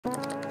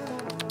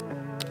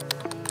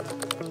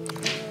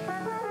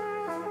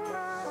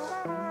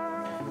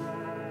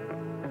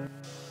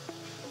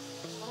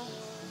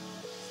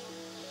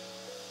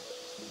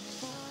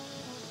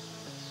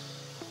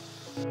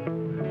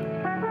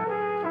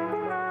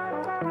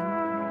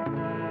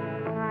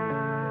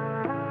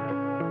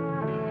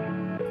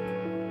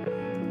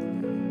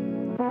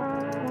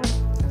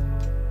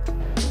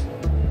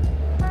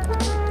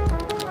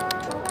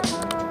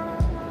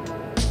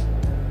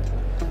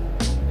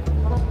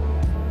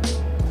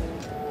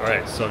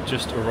Alright, so I've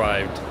just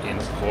arrived in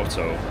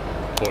Porto,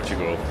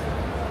 Portugal.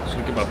 Just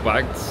gonna get my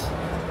bags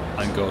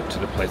and go to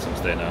the place I'm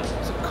staying at.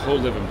 It's a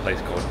co-living place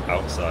called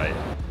Outsite.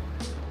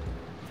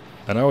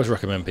 And I always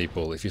recommend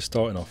people, if you're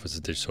starting off as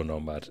a digital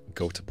nomad,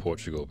 go to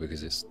Portugal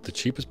because it's the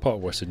cheapest part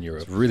of Western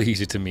Europe. It's really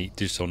easy to meet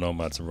digital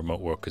nomads and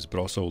remote workers, but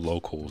also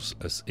locals,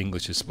 as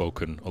English is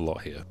spoken a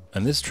lot here.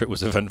 And this trip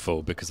was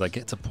eventful because I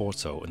get to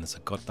Porto and there's a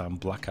goddamn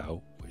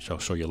blackout, which I'll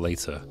show you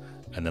later.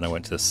 And then I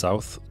went to the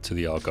south, to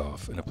the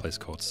Algarve, in a place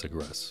called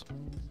Sagres.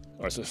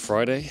 Alright, so it's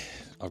Friday.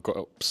 I've got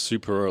up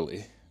super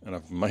early and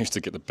I've managed to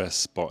get the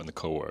best spot in the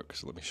co-work.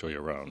 So let me show you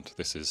around.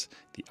 This is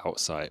the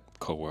Outsite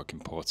co-work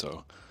in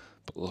Porto.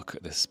 But look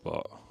at this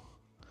spot.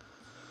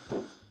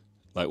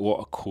 Like, what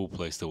a cool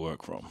place to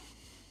work from.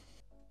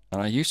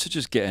 And I used to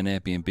just get an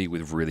Airbnb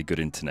with really good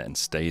internet and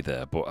stay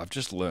there, but I've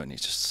just learned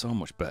it's just so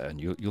much better,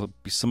 and you'll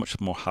be so much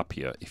more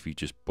happier if you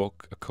just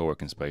book a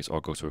co-working space or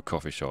go to a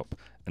coffee shop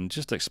and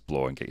just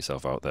explore and get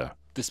yourself out there.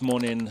 This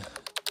morning,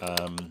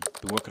 been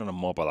working on a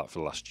mobile app for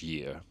the last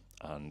year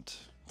and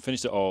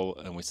finished it all,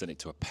 and we sent it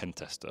to a pen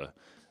tester,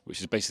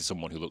 which is basically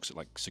someone who looks at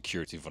like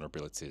security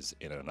vulnerabilities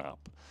in an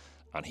app.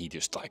 And he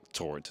just like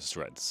tore it to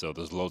shreds. So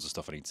there's loads of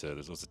stuff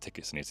there's loads of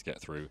tickets I need to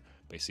get through,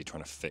 basically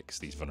trying to fix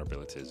these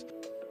vulnerabilities.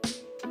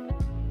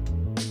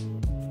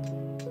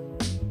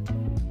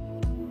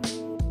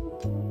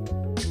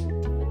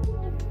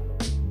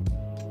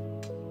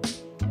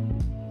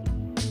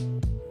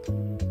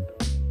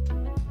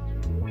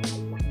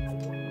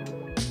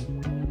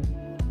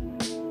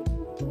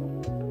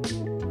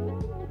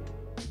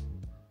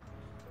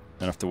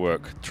 And after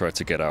work, tried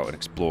to get out and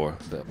explore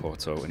a bit of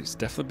Porto, and it's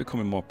definitely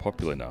becoming more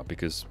popular now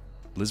because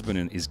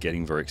Lisbon is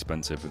getting very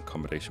expensive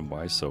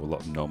accommodation-wise, so a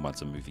lot of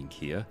nomads are moving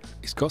here.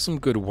 It's got some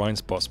good wine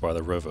spots by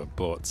the river,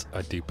 but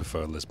I do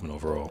prefer Lisbon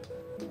overall.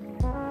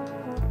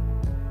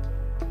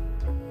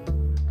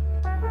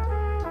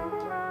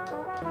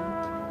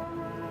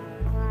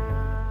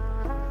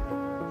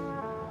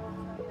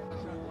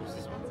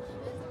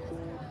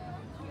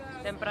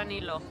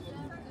 Tempranillo.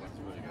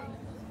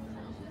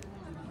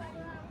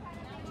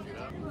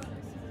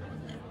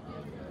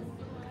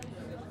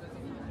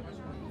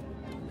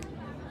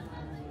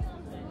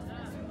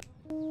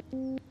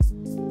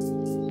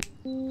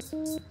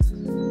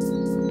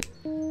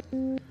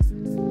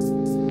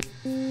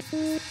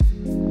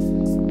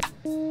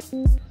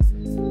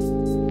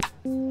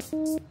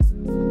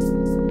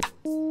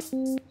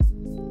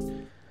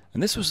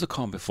 And this was the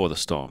calm before the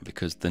storm,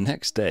 because the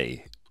next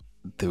day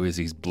there was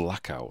these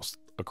blackouts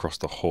across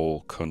the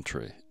whole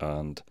country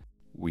and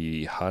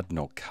we had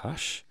no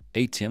cash.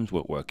 ATMs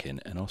weren't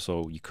working, and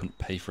also you couldn't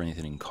pay for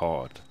anything in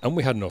card. And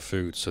we had no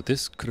food, so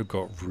this could have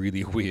got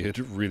really weird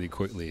really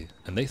quickly.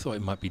 And they thought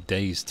it might be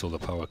days till the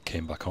power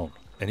came back on.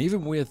 And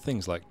even weird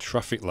things like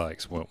traffic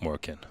lights weren't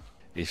working.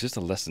 It's just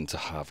a lesson to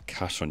have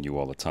cash on you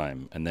all the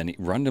time. And then it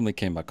randomly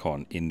came back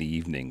on in the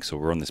evening, so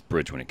we're on this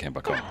bridge when it came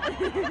back on.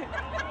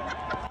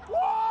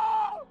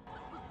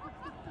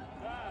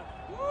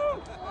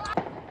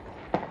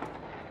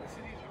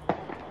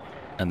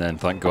 And then,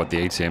 thank God, the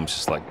ATMs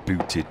just like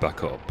booted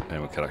back up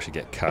and we could actually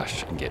get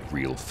cash and get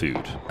real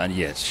food. And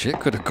yeah, shit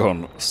could have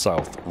gone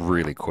south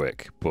really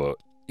quick, but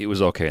it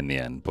was okay in the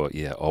end. But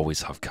yeah,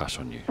 always have cash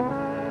on you.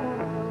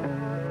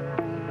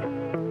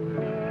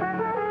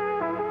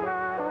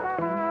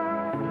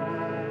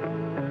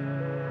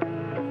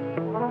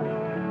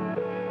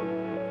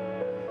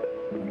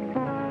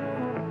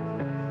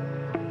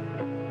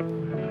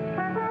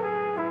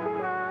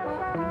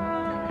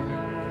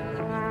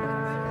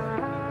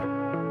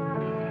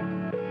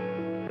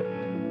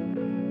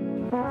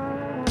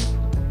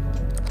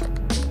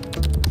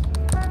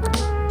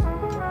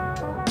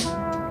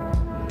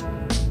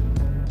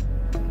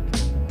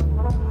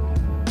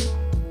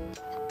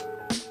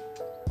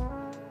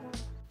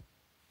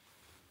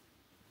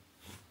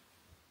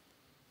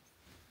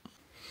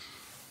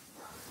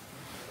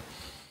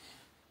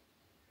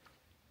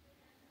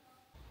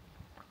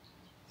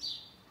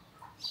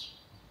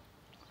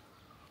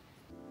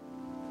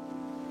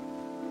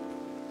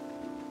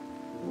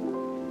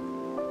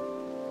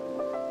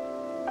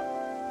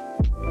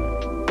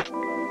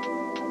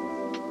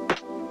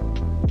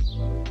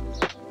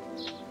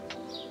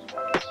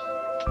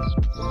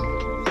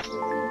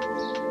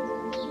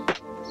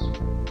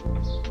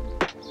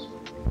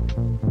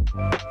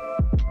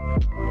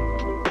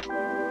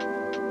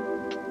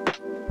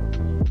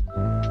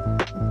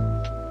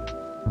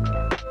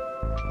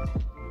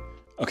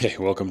 Okay,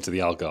 welcome to the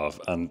Algarve,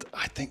 and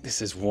I think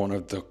this is one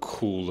of the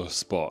coolest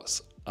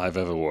spots I've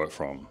ever worked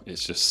from.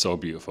 It's just so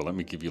beautiful. Let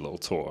me give you a little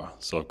tour.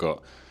 So I've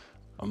got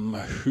a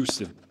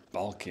massive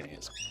balcony.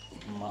 It's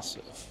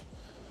massive.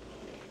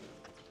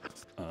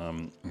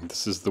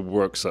 This is the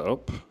work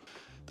setup.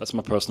 That's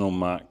my personal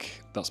Mac.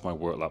 That's my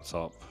work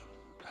laptop.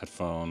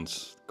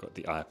 Headphones. Got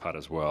the iPad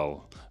as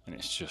well. And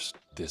it's just,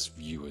 this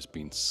view has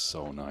been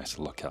so nice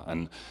to look at.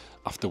 And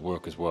after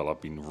work as well,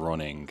 I've been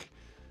running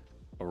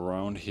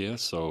around here,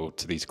 so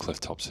to these cliff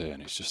tops here,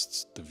 and it's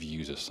just, the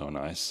views are so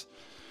nice.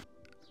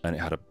 and it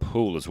had a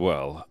pool as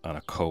well and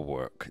a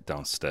co-work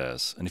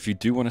downstairs. And if you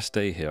do want to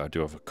stay here, I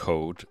do have a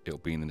code. It'll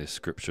be in the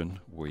description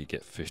where you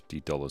get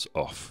 $50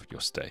 off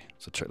your stay.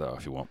 So check that out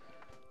if you want.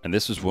 And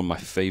this was one of my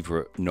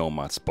favorite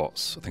nomad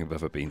spots I think I've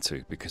ever been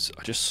to, because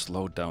I just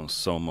slowed down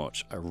so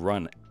much. I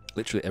run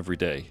literally every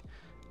day,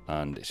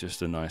 and it's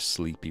just a nice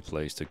sleepy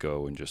place to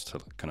go and just to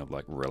kind of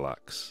like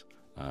relax.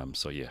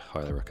 So yeah,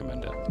 highly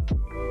recommend it.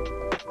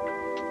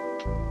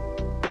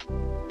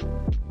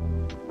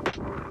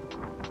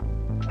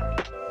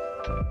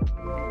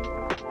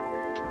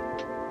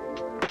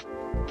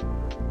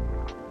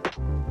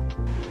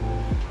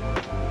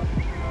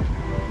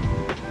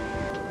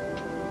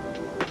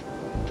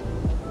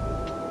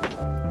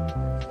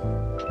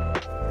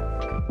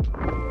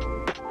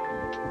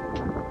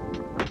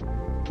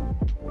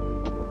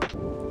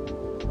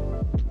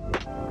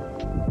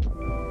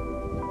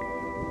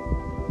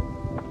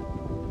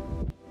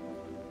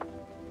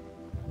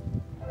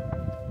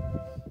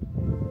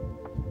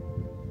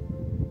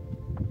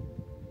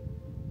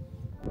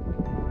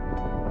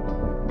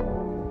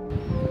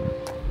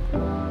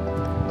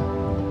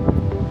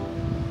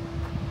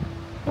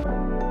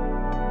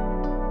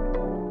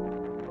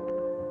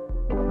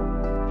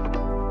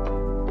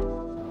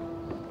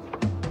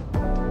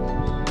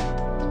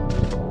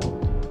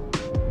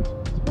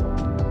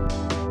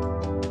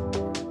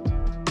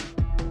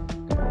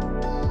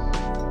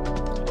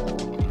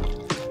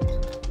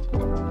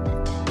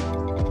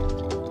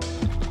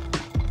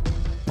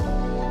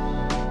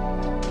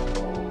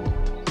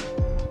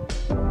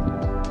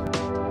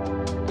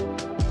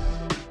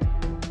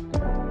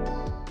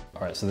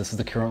 So this is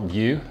the current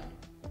view,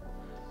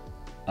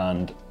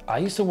 and I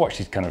used to watch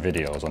these kind of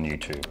videos on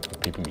YouTube of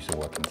people who used to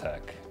work in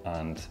tech,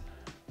 and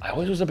I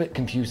always was a bit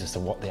confused as to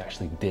what they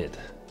actually did.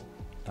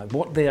 Like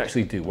what they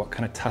actually do, what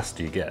kind of tasks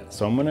do you get?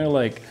 So I'm gonna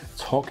like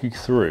talk you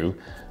through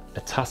a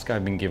task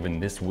I've been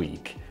given this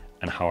week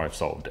and how I've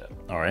solved it,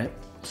 all right?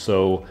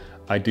 So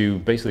I do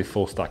basically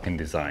full stack in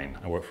design.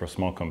 I work for a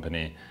small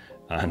company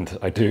and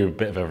I do a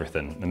bit of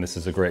everything, and this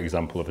is a great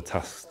example of a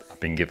task I've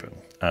been given.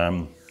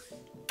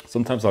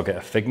 Sometimes I'll get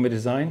a Figma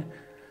design.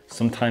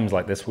 Sometimes,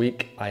 like this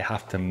week, I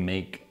have to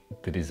make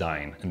the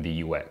design and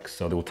the UX.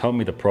 So they'll tell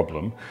me the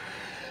problem,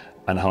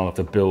 and I'll have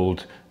to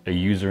build a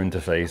user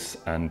interface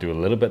and do a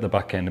little bit of the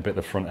back end, a bit of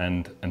the front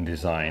end, and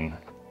design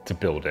to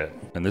build it.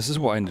 And this is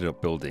what I ended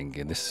up building,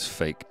 and this is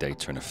fake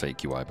data and a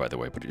fake UI, by the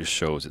way, but it just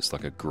shows it's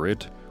like a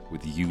grid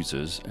with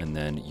users, and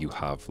then you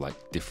have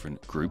like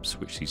different groups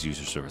which these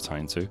users are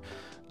assigned to,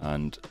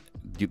 and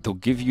they'll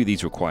give you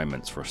these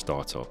requirements for a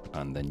startup,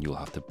 and then you'll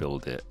have to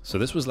build it. So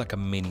this was like a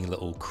mini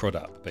little CRUD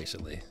app,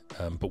 basically.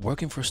 But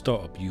working for a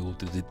startup,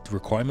 the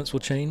requirements will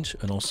change,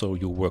 and also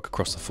you'll work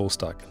across the full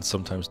stack and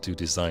sometimes do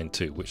design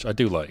too, which I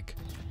do like.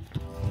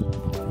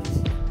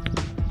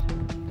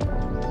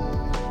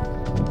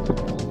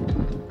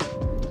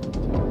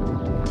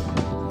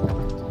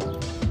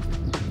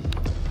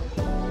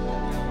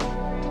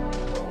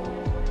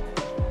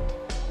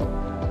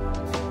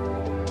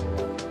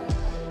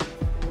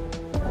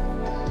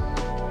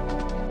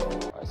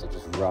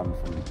 Run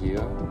from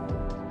here